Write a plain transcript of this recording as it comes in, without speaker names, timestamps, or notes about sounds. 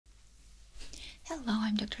Hello,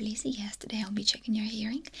 I'm Dr. Lizi. Yes, today I'll be checking your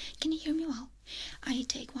hearing. Can you hear me well? I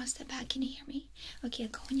take one step back. Can you hear me? Okay, I'll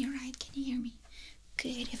go on your right. Can you hear me?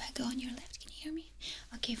 Good. If I go on your left, can you hear me?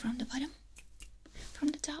 Okay, from the bottom, from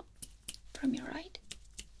the top, from your right,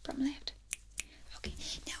 from left. Okay,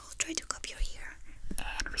 now I'll try to copy your ear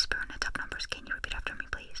and whisper on the top numbers. Can you repeat after me,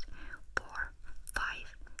 please? 4, 5,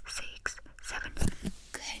 6, 7.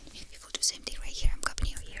 Good. We will do the same thing right here. I'm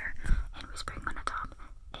copying your ear and whispering on the top.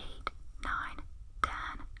 8, 9, 10,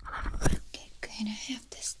 11. Okay, good. I have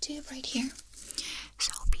this tube right here.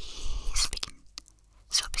 So I'll be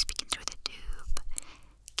speaking through the tube.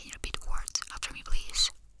 Can you repeat words after me,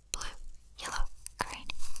 please? Blue, yellow, green,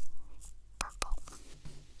 purple,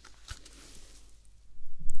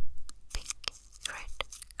 pink, red,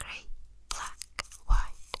 gray, black,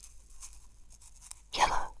 white,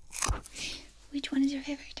 yellow. Which one is your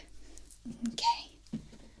favorite? Okay.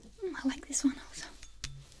 I like this one also.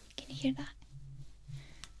 Can you hear that?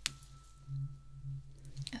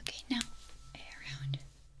 Okay, now around.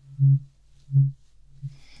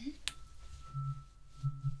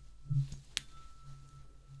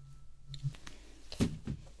 Okay.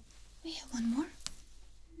 We have one more.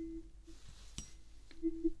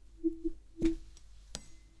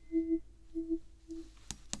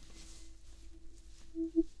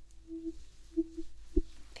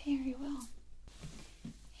 Very well.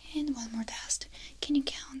 And one more test. Can you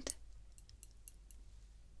count?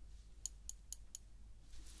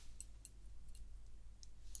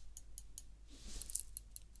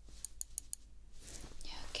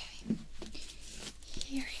 Okay.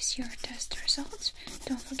 Here is your test results.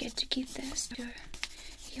 Don't forget to keep this to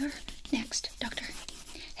your next doctor.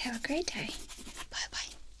 Have a great day.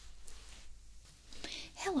 Bye-bye.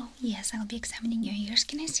 Hello. Yes, I'll be examining your ears.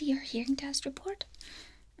 Can I see your hearing test report?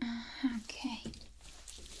 Okay.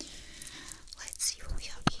 Let's see what we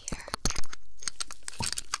have here.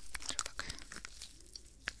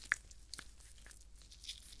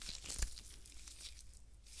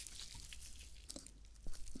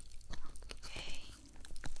 Okay.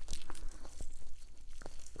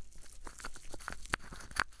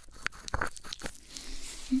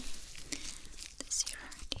 This here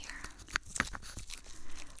right here.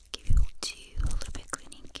 Give you a little bit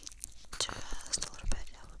cleaning. Just a little bit.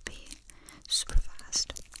 That would be super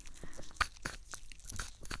fast.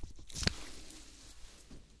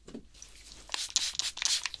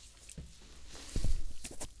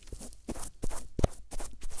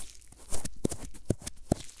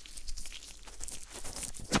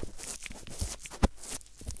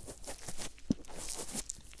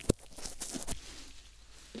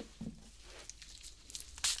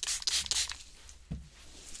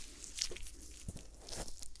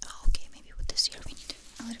 Okay, maybe with this here we need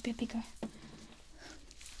a little bit bigger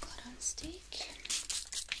cotton stick.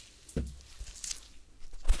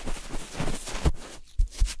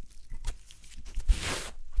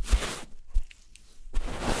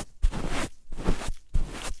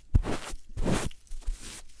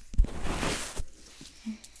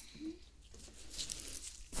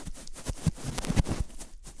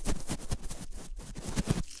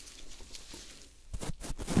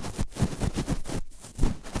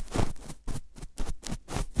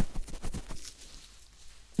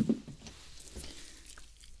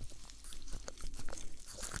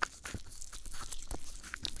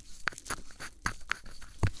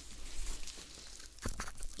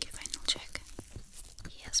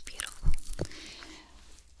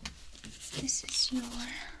 This is your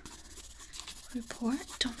report.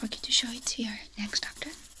 Don't forget to show it to your next doctor.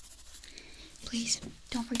 Please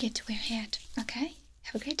don't forget to wear a hat, okay?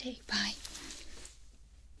 Have a great day. Bye.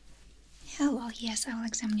 Hello, yes, I will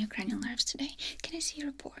examine your cranial nerves today. Can I see your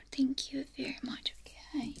report? Thank you very much.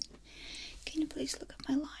 Okay. Can you please look at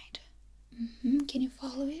my light? Can you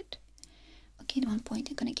follow it? Okay, at one point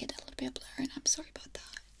I'm gonna get a little bit blurry, and I'm sorry about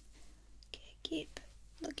that. Okay, keep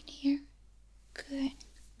looking here. Good.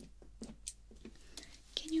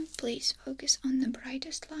 Can you please focus on the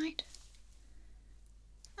brightest light?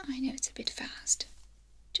 I know it's a bit fast.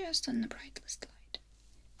 Just on the brightest light.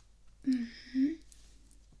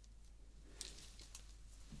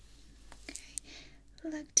 Okay.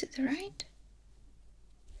 Look to the right.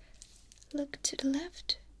 Look to the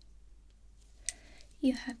left.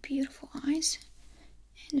 You have beautiful eyes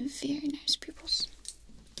and very nice pupils.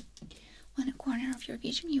 On the corner of your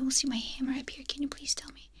vision, you will see my hammer up here. Can you please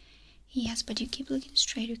tell me? Yes, but you keep looking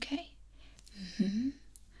straight, okay?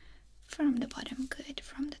 From the bottom, good.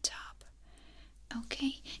 From the top.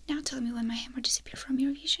 Okay, now tell me when my hammer disappeared from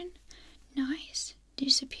your vision. Nice.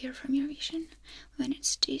 Disappear from your vision. When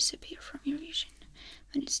it's disappear from your vision.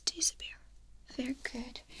 When it's disappear. Very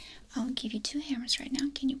good. I'll give you 2 hammers right now.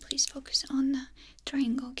 Can you please focus on the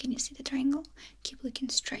triangle? Can you see the triangle? Keep looking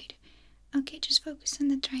straight. Okay, just focus on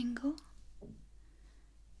the triangle.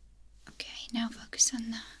 Okay, now focus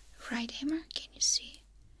on the right hammer. Can you see?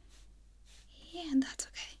 Yeah, that's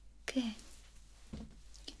okay. Good.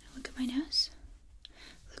 Okay, now look at my nose.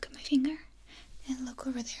 Look at my finger. And look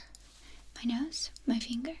over there. My nose, my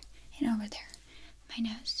finger, and over there. My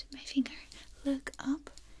nose, my finger. Look up.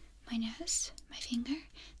 My nose, my finger,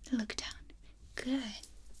 and look down. Good.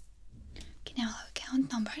 Okay, now I'll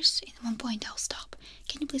count numbers. In 1 point, I'll stop.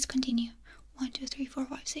 Can you please continue? 1, 2, 3, 4,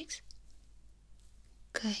 5, 6.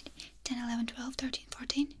 Good. 10, 11, 12, 13,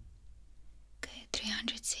 14. Good.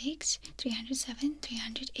 306, 307,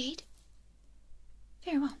 308.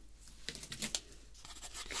 Very well.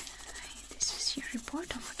 Okay, this is your report.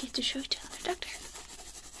 Don't forget to show it to another doctor.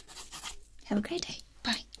 Have a great day.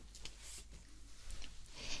 Bye.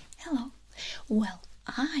 Hello. Well,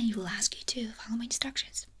 I will ask you to follow my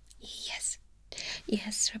instructions. Yes.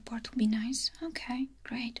 Yes, report will be nice. Okay,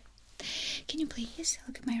 great. Can you please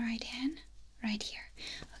look at my right hand? Right here.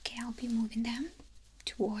 Okay, I'll be moving them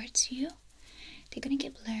towards you. They're gonna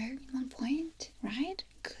get blurred in 1 point, right?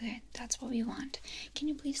 Good, that's what we want. Can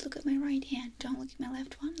you please look at my right hand? Don't look at my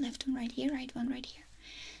left one. Left one right here, right one right here.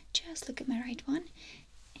 Just look at my right one.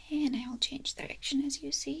 And I will change direction as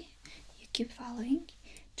you see. You keep following.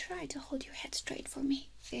 Try to hold your head straight for me.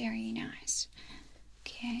 Very nice.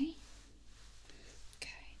 Okay.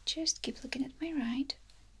 Okay, just keep looking at my right.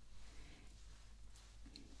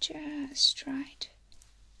 Just right.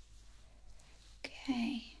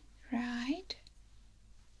 Okay, right.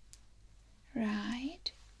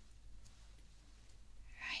 Right.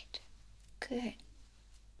 Right. Good.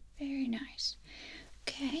 Very nice.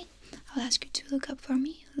 Okay, I'll ask you to look up for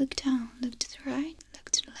me. Look down. Look to the right. Look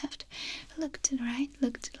to the left. Look to the right.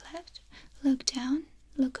 Look to the left. Look down.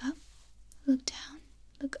 Look up. Look down.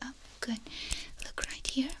 Look up. Good. Look right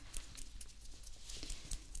here.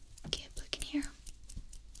 Keep looking here.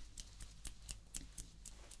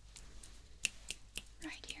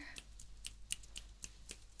 Right here.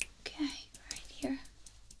 Okay. Right here.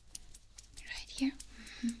 Right here.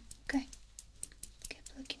 Good. Keep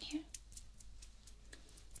looking here.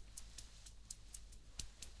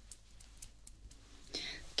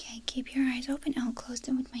 Okay, keep your eyes open. I'll close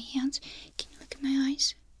them with my hands. Can you look at my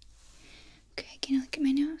eyes? Okay, can you look at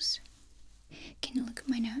my nose? Can you look at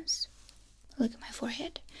my nose? Look at my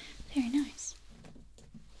forehead. Very nice.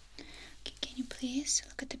 Okay, can you please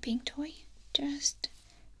look at the pink toy? Just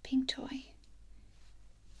pink toy.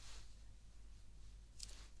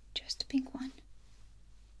 Just a pink one.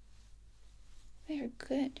 Very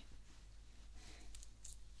good.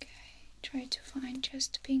 Okay, try to find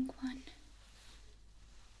just a pink one.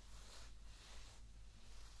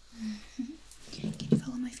 Can you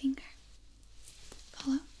follow my finger?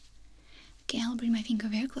 Follow? Okay, I'll bring my finger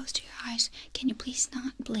very close to your eyes. Can you please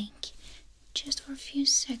not blink? Just for a few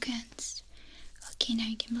seconds. Okay, now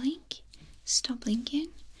you can blink. Stop blinking.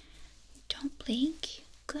 Don't blink.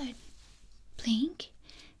 Good. Blink.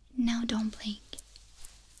 Now don't blink.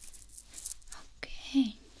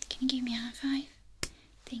 Okay. Can you give me a high five?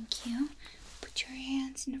 Thank you. Put your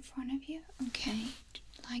hands in front of you. Okay.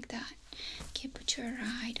 Like that. Okay, put your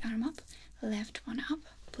right arm up. Left one up.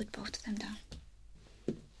 Put both of them down.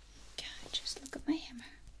 Okay, just look at my hammer.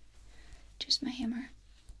 Just my hammer.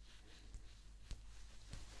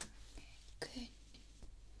 Okay,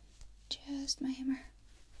 good. Just my hammer.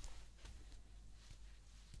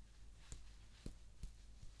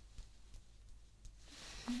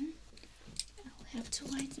 I'll have two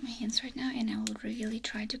lights in my hands right now and I will really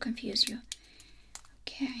try to confuse you.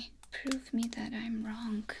 Okay, prove me that I'm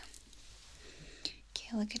wrong.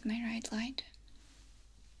 Okay, look at my right light.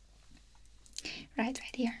 Right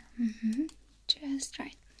here. Just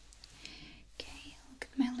right. Okay, look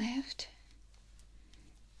at my left.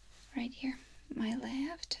 Right here. My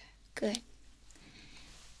left. Good.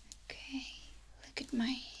 Okay, look at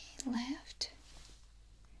my left.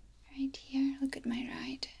 Right here. Look at my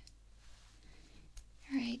right.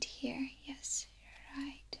 Right here. Yes,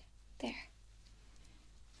 right there.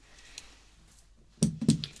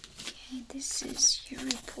 Okay, this is your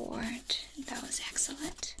report. That was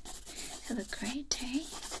excellent. Have a great day.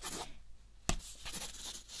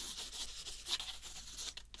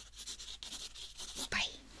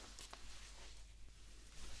 Bye.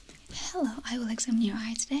 Hello, I will examine your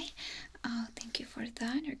eye today. Thank you for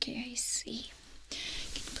that. Okay, I see. Can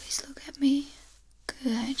you please look at me?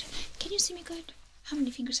 Good. Can you see me good? How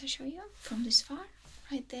many fingers I show you? From this far?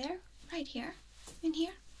 Right there? Right here? In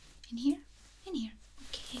here? In here? In here?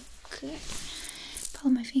 Okay, good.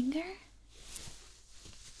 Follow my finger.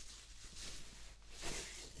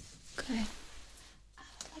 Good. I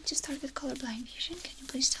would like to start with colorblind vision. Can you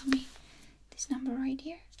please tell me this number right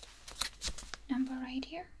here? Number right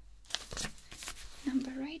here.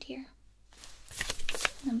 Number right here.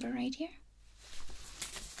 Number right here.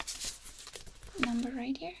 Number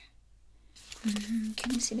right here.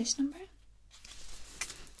 Can you see this number?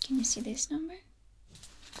 Can you see this number?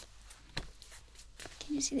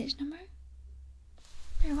 Can you see this number?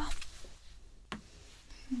 Very well.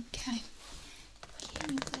 Okay.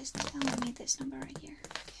 Can you please tell me this number right here?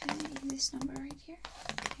 Okay, this number right here.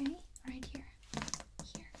 Okay, right here.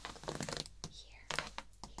 Here. Here.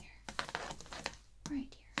 Here.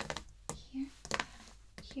 Right here. Here.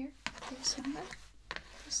 Here. This number.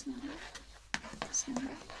 This number. This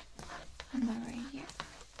number. Number right here.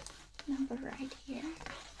 Number right here.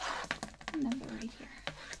 Number right here.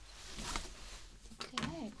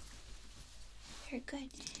 Good. Very good.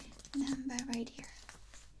 Number right here.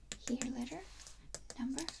 Here, letter.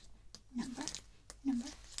 Number. Number. Number.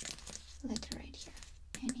 Letter right here.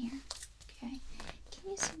 And here. Okay.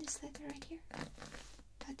 Can you see this letter right here?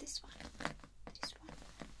 This one. This one.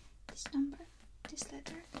 This number. This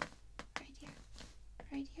letter. Right here.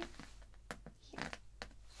 Right here. Here.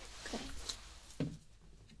 Good.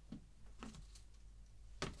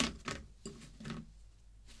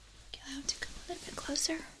 Okay, I'll have to come a little bit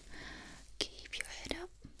closer. Keep your head up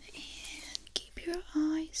and keep your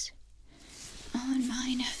eyes on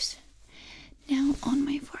my nose. Now on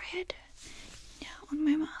my forehead. Now on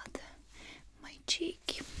my mouth. My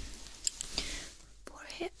cheek.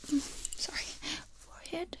 Forehead. Sorry.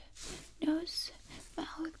 Forehead. Nose.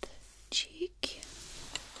 Mouth. Cheek.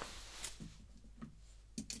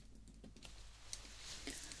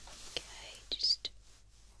 Okay, just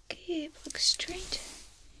keep looking straight.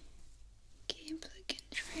 Keep looking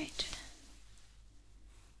straight.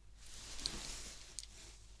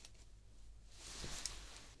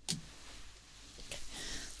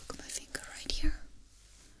 Look at my finger right here.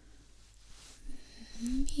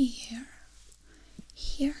 Here.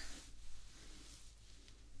 Here.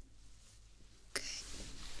 Good.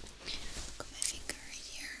 Look at my finger right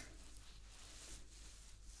here.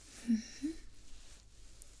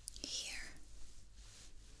 Here.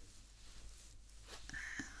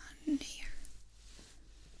 And here.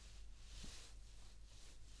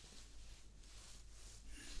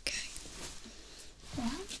 Okay.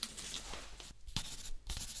 Well.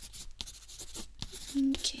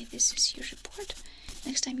 Okay, this is your report.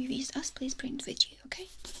 Next time you visit us, please bring it with you, okay?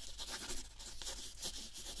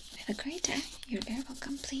 Have a great day. You're very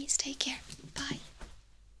welcome. Please take care. Bye.